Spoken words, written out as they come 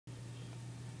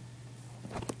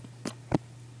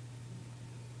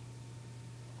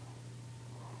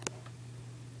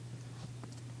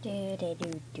Do do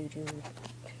do do do.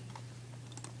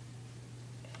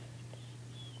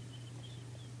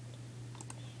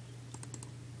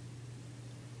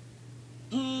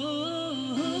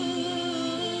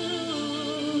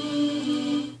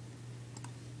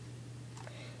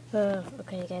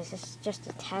 Okay guys, this is just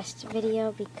a test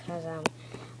video because I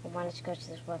wanted to go to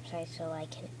this website so I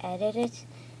can edit it,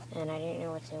 and I didn't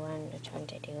know what they wanted trying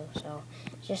to do, so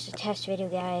just a test video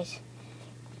guys,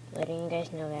 letting you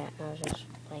guys know that. I was just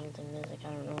playing the music, I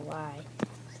don't know why,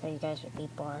 so you guys would be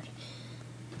bored.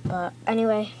 But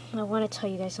anyway, I want to tell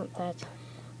you guys something that's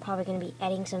probably going to be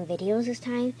editing some videos this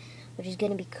time, which is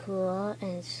going to be cool,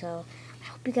 and so I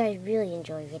hope you guys really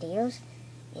enjoy videos,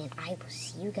 and I will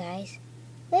see you guys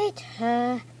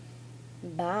later.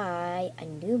 Bye. A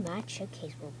new mod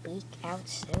showcase will be out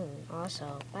soon.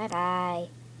 Also, bye-bye.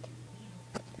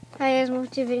 Hi guys, welcome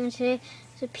to the video today.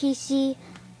 It's a PC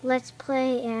Let's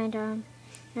Play, and I'm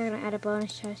going to add a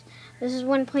bonus test. This is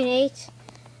 1.8.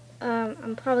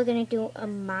 I'm probably going to do a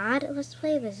mod Let's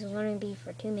Play. This is going to be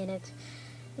for 2 minutes.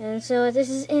 And so this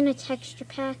is in a texture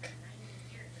pack,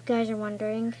 if you guys are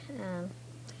wondering.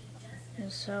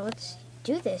 And so let's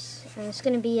do this. And it's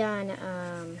going to be on,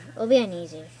 it'll be on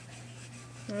easy.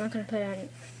 I'm not going to put it on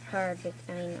hard,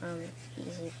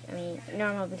 easy,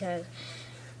 normal, because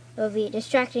it'll be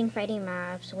distracting fighting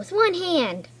mobs with one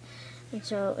hand. And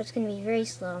so it's going to be very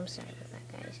slow. I'm sorry about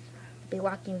that, guys. I'll be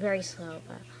walking very slow,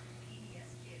 but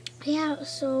yeah,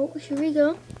 so here we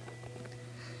go.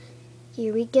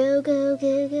 Here we go, go,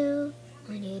 go, go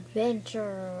on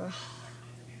adventure.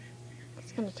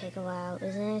 It's going to take a while,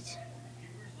 isn't it?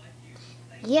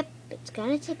 Yep, it's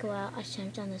going to take a while.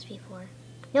 I've done this before.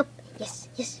 Nope. Yes,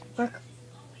 yes, work.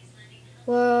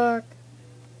 Work.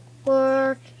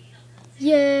 Work.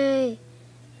 Yay.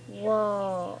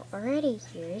 Whoa. Already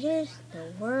here it is.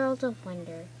 The world of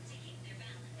wonder.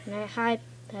 Can I hide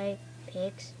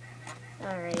pigs?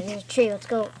 Alright, here's a tree. Let's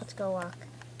go walk.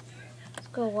 Let's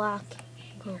go walk.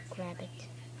 Go grab it.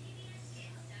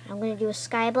 I'm gonna do a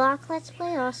skyblock Let's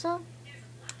Play also.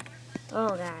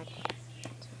 Oh god.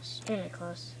 It's extremely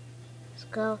close. Let's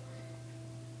go.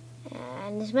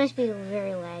 And this must be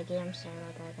very laggy. I'm sorry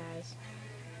about that, guys.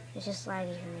 It's just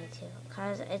laggy for me too,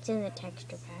 because it's in the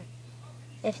texture pack.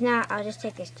 If not, I'll just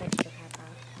take this texture pack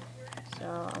off.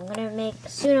 So I'm gonna make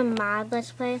soon a mod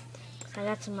Let's Play. I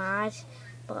got some mods,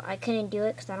 but I couldn't do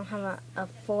it because I don't have a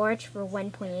forge for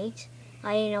 1.8.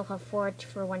 I didn't know if a forge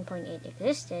for 1.8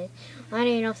 existed. I don't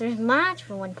even know if there's mods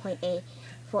for 1.8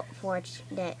 forge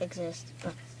that exist.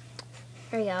 But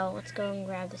here we go. Let's go and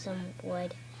grab some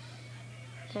wood.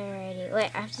 Alrighty.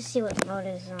 Wait, I have to see what mode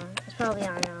it's on. It's probably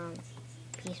on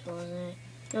peaceful, isn't it?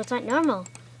 No, it's not normal.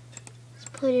 Let's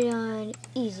put it on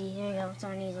easy. There you go. It's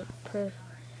on easy. Proof.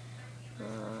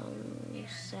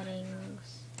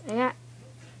 Settings. I got.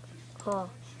 Cool.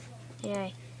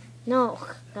 Anyway. No.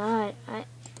 God.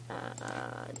 Who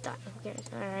cares?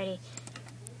 Alrighty.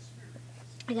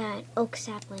 I got an oak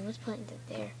sapling. Let's put it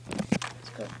there. Let's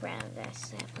go grab that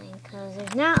sapling because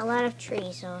there's not a lot of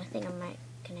trees, so I think I might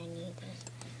gonna need this.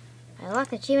 I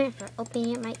unlocked achievement for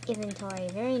opening up my inventory.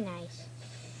 Very nice.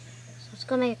 So let's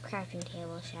go make a crafting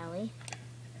table, shall we?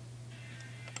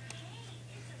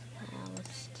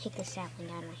 Let's take the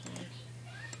sapling out of my hand.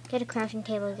 Get a crafting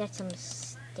table, get some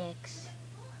sticks.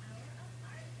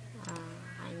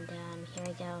 Here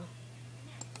we go.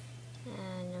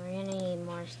 And we're gonna need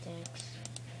more sticks.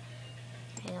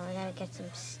 There you go, we gotta get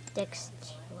some sticks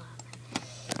to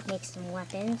make some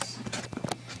weapons.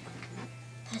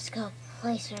 Let's go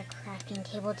place our crafting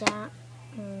table down.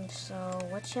 So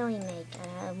what shall we make?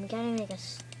 We gotta make a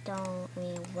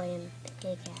wooden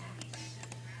pickaxe.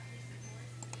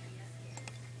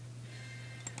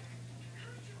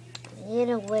 We need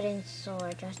a wooden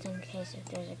sword just in case if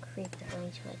there's a creeper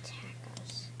going to attack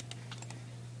us.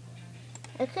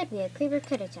 It could be, a creeper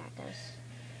could attack us.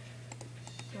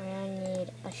 We're gonna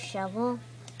need a shovel.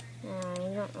 We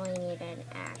don't really need an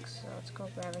axe, so let's go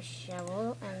grab a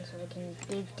shovel, and so we can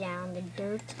dig down the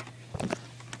dirt.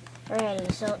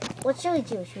 Alrighty, so what should we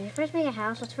do? Should we first make a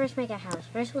house? Let's first make a house.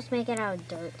 First, let's make it out of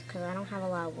dirt, because I don't have a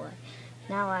lot of wood.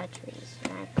 Not a lot of trees.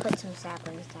 And I put some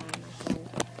saplings down my hand.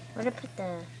 Where did I put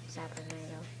the saplings? There we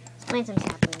go. Let's plant some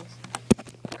saplings,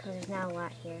 because there's not a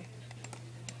lot here.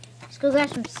 Let's go grab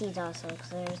some seeds also, because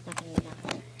there's not going to be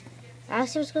enough.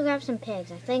 Actually, let's go grab some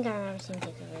pigs. I think I remember seeing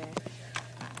pigs over there.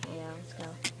 Yeah, let's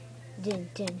go. Dun,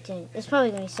 dun, dun. It's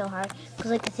probably going to be so hard,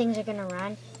 because, like, the things are going to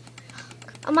run.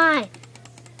 Come on!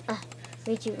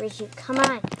 Reach you. Come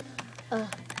on!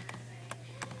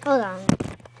 Hold on.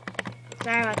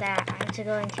 Sorry about that. I have to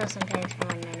go and kill some pigs for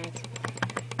 1 minute.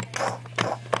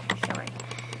 Sorry.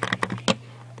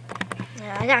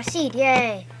 I got a seed,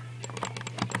 yay!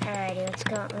 Alrighty, let's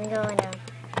go. Let me go and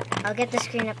I'll get the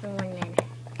screen up in 1 minute.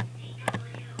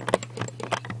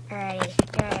 Alrighty,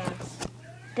 here I am.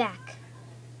 Back.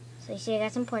 So you see I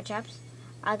got some pork chops.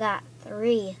 I got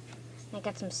 3. I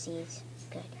got some seeds.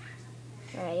 Good.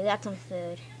 Alright, you got some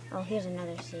food. Oh, here's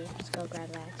another seed. Let's go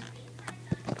grab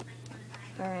that.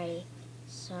 Alrighty.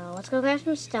 So let's go grab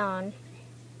some stone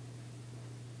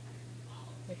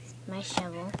with my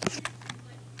shovel.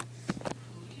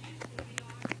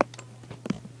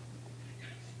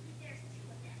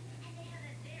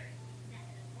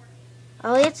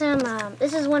 Oh, we got some,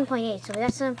 this is 1.8, so we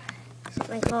got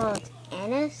something called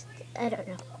anise. I don't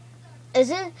know. Is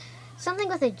it something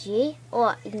with a G?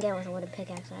 Or you can get it with a wooden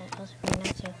pickaxe. I was pretty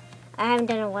nice too. I haven't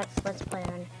done a let's play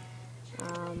on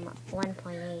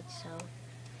 1.8, so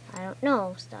I don't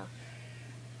know stuff.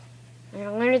 We're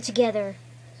gonna learn it together.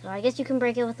 So I guess you can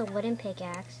break it with a wooden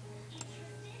pickaxe.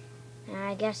 And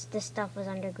I guess this stuff was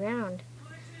underground.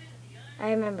 I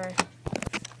remember.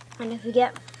 And if you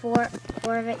get four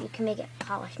of it, you can make it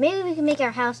polished. Maybe we can make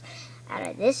our house out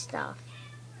of this stuff.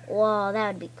 Whoa, that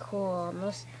would be cool.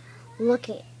 Most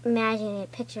imagine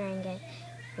it, picturing it.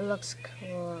 It looks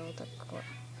cool.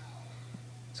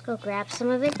 Let's go grab some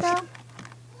of it though.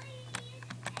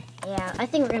 Yeah, I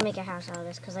think we're gonna make a house out of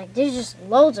this because like there's just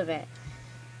loads of it.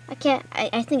 I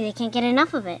think they can't get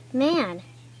enough of it. Man.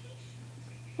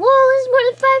 Whoa, this is more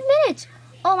than 5 minutes.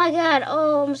 Oh my god.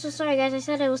 Oh, I'm so sorry guys. I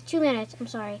said it was 2 minutes. I'm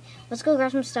sorry. Let's go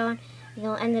grab some stone and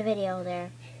we'll end the video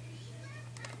there.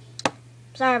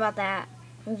 Sorry about that.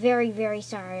 I'm very, very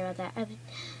sorry about that.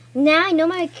 Now I know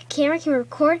my camera can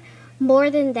record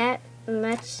more than that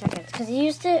much seconds because it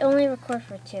used to only record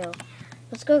for 2.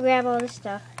 Let's go grab all this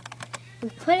stuff. We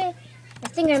put it, I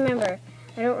think I remember.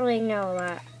 I don't really know a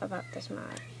lot about this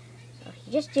mod. So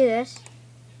you just do this.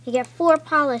 You get 4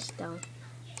 polished stone.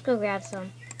 Let's go grab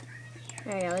some.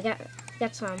 There we go. We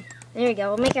got some. There we go.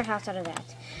 We'll make our house out of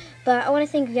that. But I want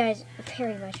to thank you guys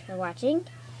very much for watching.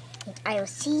 And I will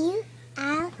see you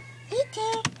all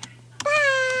later.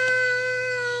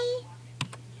 Bye.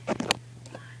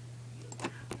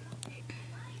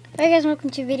 Hey guys, welcome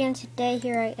to a video. And today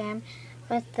here I am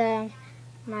with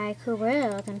my cool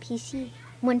world on PC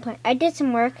 1. I did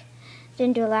some work.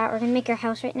 Didn't do a lot. We're gonna make our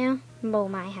house right now. Mow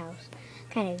my house.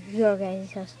 Kind of your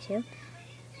guys' house too.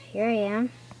 Here I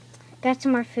am. Got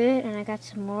some more food, and I got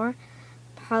some more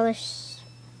polished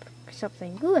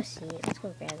something. Ooh, a seed. Let's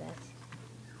go grab that.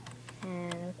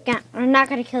 And I'm not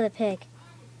gonna kill the pig.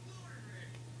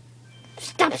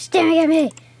 Stop staring at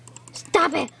me!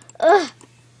 Stop it! Ugh!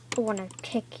 I wanna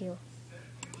kick you.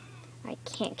 I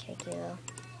can't kick you though.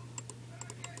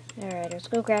 Alright, let's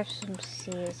go grab some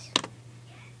seeds.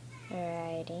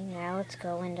 Alrighty, now let's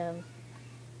go and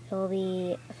it'll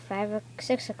be 5 or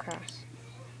 6 across.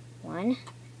 1,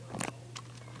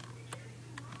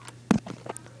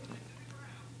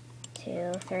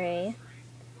 2, 3,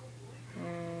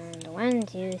 and 1,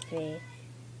 2, 3,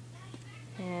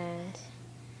 and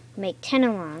make 10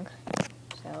 along.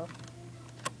 So,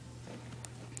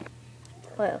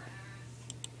 whoa,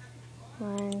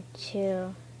 1,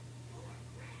 2,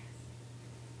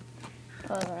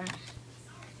 hold on.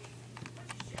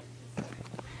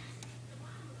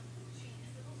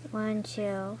 1,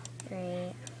 2,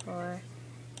 3, 4,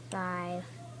 5,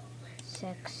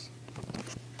 6.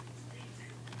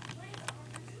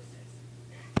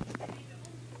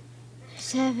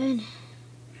 7,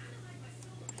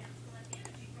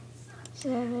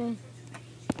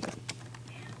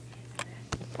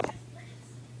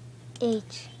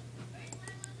 8,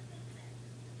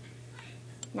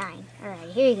 9. Alright,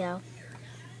 here you go.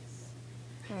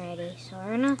 Alrighty, so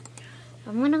I'm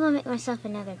gonna go make myself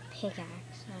another pickaxe.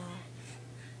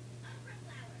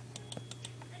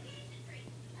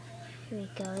 Here we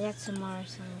go. We got some more.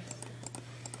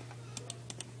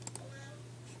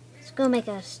 Let's go make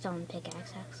a stone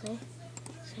pickaxe, actually.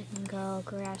 So I can go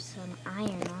grab some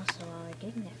iron also while we're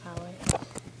doing that probably.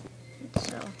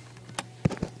 So.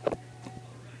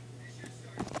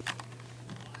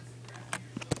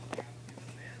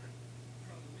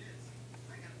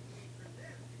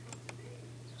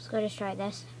 Let's go destroy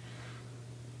this.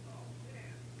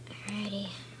 Alrighty.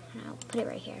 I'll put it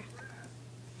right here.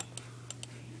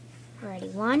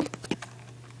 Alrighty, 1.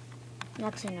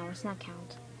 Actually, no, it's not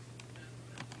count.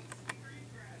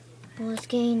 Well, it's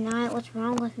getting night. What's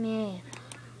wrong with me?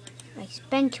 I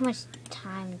spend too much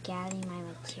time gathering my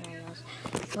materials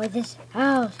for this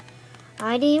house.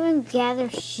 I didn't even gather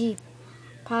sheep.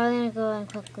 Probably gonna go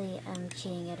and quickly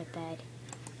cheating at a bed.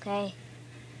 Okay?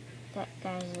 That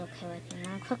guys is okay with me.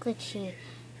 I'm quickly cheat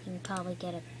and probably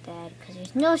get a bed because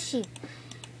there's no sheep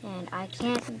and I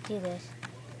can't do this.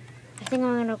 I think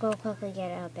I'm gonna go quickly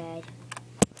get out of bed.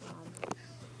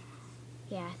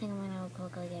 Yeah, I think I'm gonna go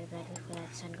quickly get out of bed before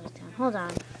that sun goes down. Hold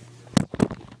on.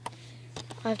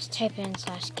 I'll have to type in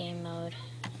 /game mode.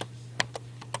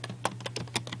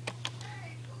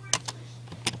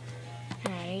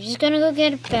 Alright, you're just gonna go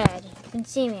get a bed. You can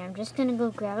see me. I'm just gonna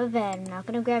go grab a bed. I'm not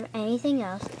gonna grab anything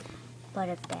else but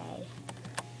a bed.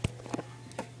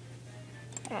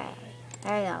 Alright,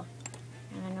 there we go.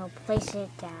 I'm gonna place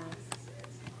it down.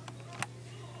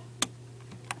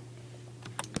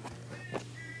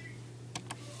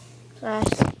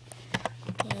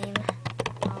 /game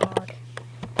mode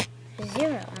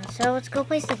 0. And so let's go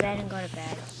place the bed and go to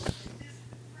bed.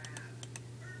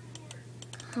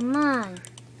 Come on.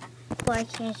 Why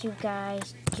can't you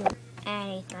guys do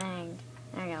anything?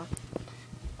 There we go.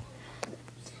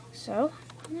 So,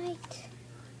 night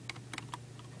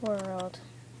world.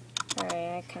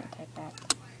 Sorry, I can't type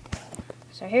that.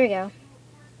 So here we go.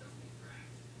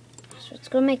 So let's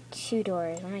go make 2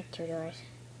 doors. We'll make 2 doors.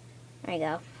 There you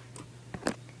go.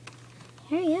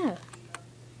 There you go.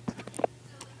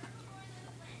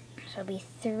 So it'll be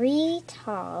 3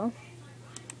 tall.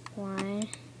 1.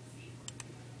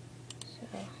 So.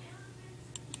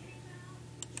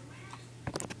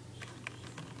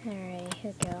 Alright,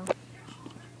 here we go.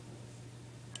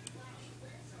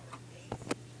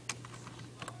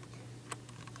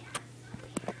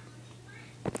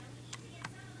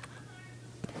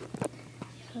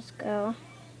 Let's go.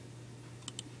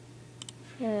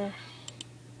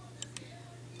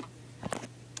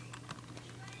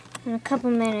 In a couple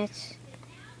minutes,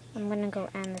 I'm gonna go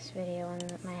end this video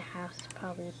and my house is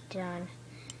probably done.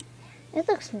 It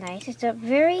looks nice. It's a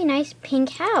very nice pink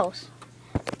house.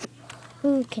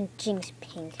 Who can jinx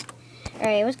pink?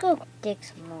 Alright, let's go dig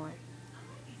some more.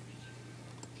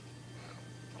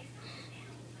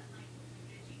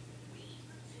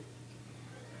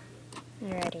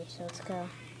 Alrighty, so let's go.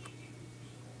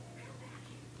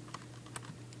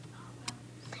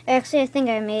 Actually, I think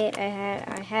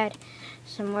I had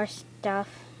some more stuff,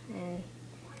 and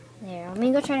there. Let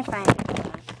me go try to find it.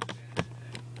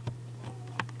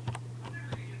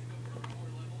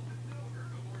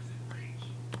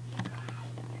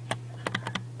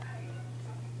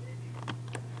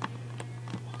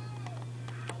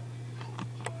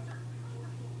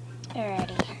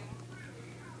 Alrighty.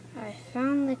 I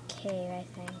found the cave, I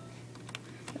think.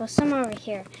 Well, somewhere over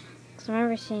here. Because I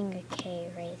remember seeing a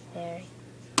cave right there.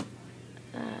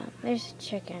 There's a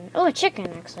chicken. Oh, a chicken,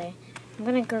 actually. I'm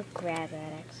gonna go grab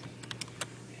that, actually.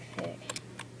 Food.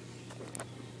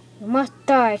 You must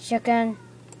die, chicken.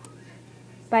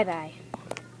 Bye-bye.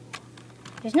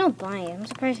 There's no bunny. I'm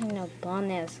surprised there's no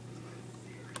bunnies.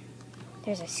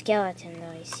 There's a skeleton,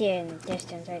 though. You see it in the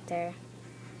distance right there.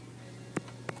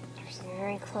 If you're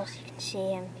very close, you can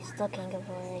see him. He's looking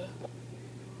away.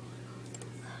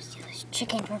 Oh, steal this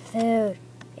chicken for food.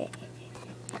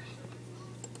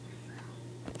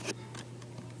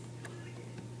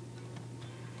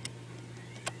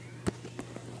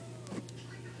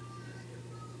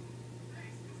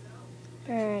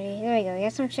 Alrighty, there we go. We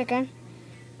got some chicken.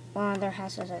 One of their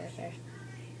houses over here.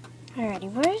 Alrighty,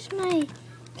 where's my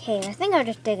cave? I think I'll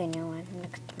just dig a new one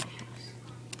next to my house.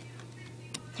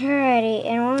 Alrighty,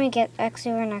 and when we get...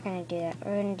 Actually, we're not going to do that.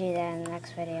 We're going to do that in the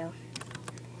next video.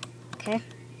 Okay?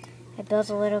 I built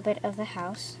a little bit of the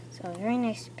house. So, a very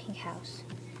nice pink house.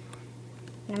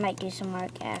 And I might do some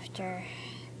work after.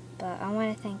 But I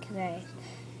want to thank you guys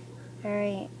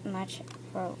very much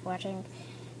for watching.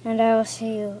 And I will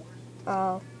see you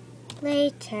all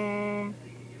later.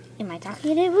 In my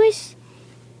talkative voice.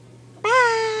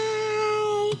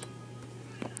 Bye!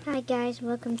 Hi guys,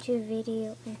 welcome to a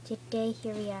video, and today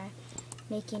here we are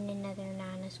making another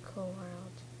Nana's Cool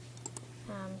World.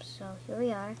 So here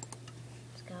we are.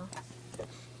 Let's go.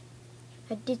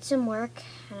 I did some work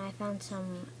and I found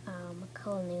some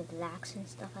cool new blocks and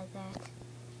stuff like that.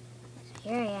 So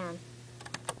here I am.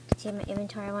 You can see my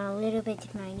inventory. I went a little bit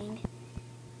to mining.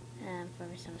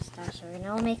 For some stuff, so we're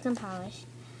gonna make them polished.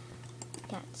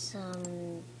 Got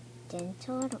some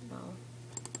dental, I don't know.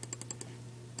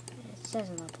 It says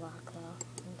on the block though,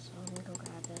 and so I'm gonna go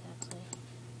grab it actually.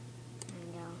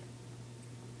 And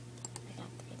I got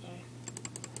 3 there.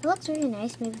 It looks really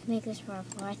nice. Maybe we can make this for our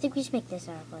floor. I think we should make this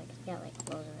out of like, we got like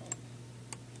loads of it.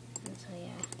 And so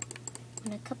yeah,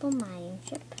 and a couple mining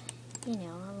chip. You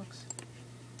know, it looks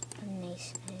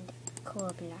nice and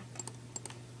cool block.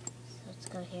 Let's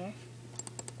go here.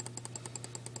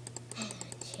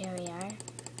 And here we are.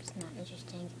 It's not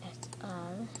interesting at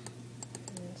all.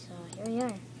 And so here we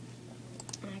are.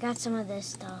 And I got some of this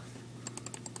stuff.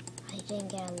 I didn't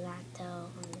get a lot though.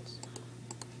 And so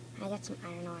I got some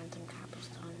iron ore and some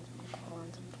cobblestone and some coal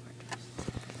and some fortress.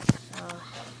 So,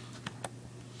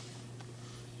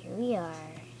 here we are.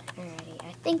 Alrighty,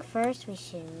 I think first we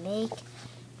should make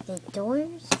the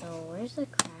doors. So, where's the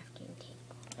crafting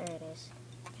table? There it is.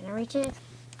 Can I reach it?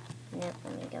 Nope,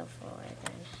 let me go forward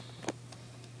then.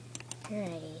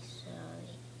 Alrighty, so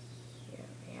here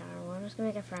we are. We're just gonna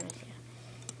make a furnace here.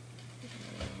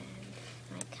 And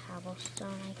my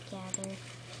cobblestone I gathered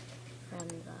from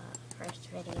the first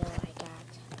video I got,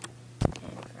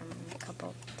 and from a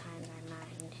couple times I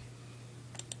mined.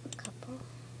 A couple?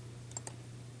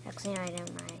 Actually, no, I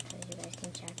don't mind, because you guys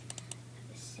can check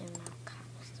the same amount of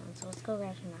cobblestone. So let's go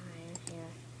grab some iron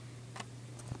here.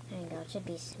 There you go, it should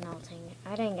be smelting.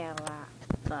 I didn't get a lot,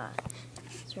 but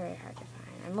it's very hard to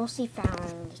find. I mostly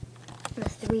found the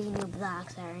 3 new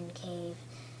blocks that are in the cave.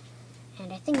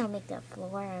 And I think I'll make the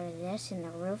floor out of this and the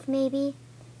roof maybe.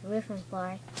 The roof and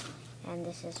floor. And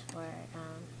this is for,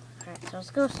 alright, so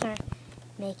let's go start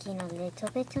making a little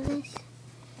bit of this.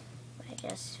 By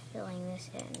just filling this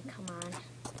in. Come on.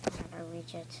 I gotta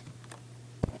reach it.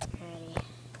 Ready.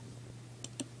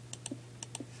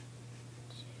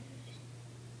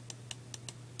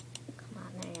 Come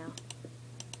on, there you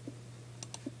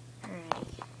go.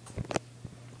 Alrighty.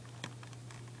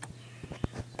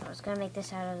 So I was gonna make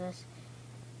this out of this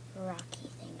rocky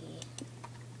thingy.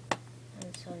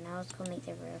 And so now let's go make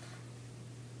the roof.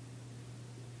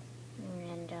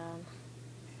 And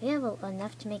we have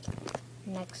enough to make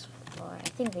next floor. I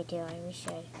think we do. We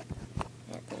should.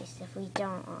 At least. If we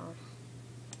don't,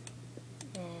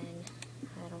 then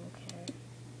I don't care.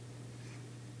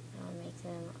 I'll make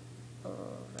them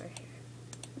over here.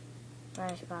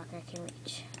 Farthest block I can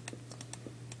reach.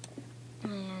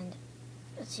 And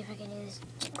let's see if I can do this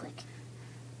quick.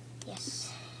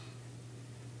 Yes.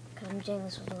 Because I'm doing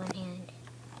this with one hand.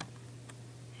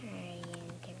 Alright,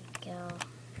 and here we go.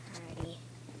 Alrighty.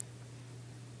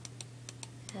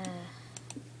 I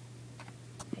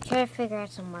try to figure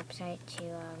out some website to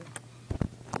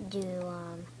do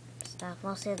stuff.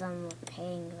 Most of them were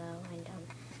paying though, and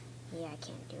yeah, I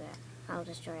can't do it. I'll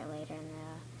destroy it later in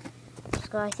the let's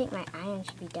go. I think my iron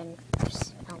should be done for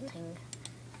smelting.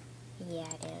 Yeah,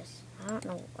 it is. I don't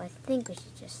know. I think we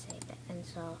should just save it. And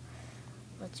so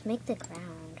let's make the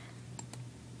ground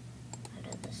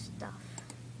out of the stuff.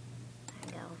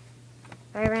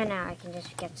 There we go. Right now I can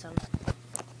just get some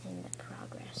in the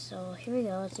progress. So here we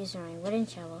go. Let's use my wooden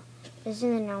shovel. This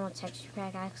isn't a normal texture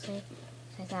pack actually.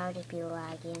 So I thought it would just be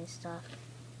laggy and stuff.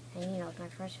 And you know, with my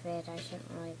first vid, I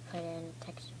shouldn't really put in a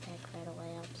texture pack right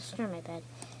away. I'll destroy my bed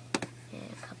in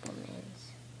a couple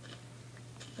minutes.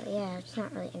 But yeah, it's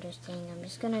not really interesting. I'm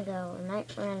just gonna go. I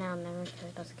might run out of memory because I'm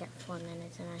supposed to get 4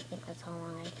 minutes, and I think that's how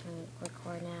long I can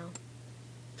record now.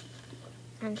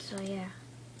 And so yeah,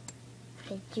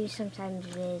 I do sometimes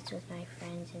vids with my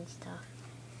friends and stuff.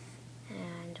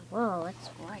 And whoa, it's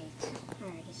white.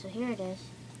 Alrighty, so here it is.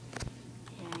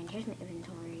 And here's my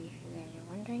inventory if you guys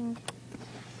are wondering.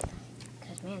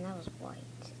 Because man, that was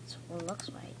white. It looks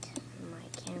white.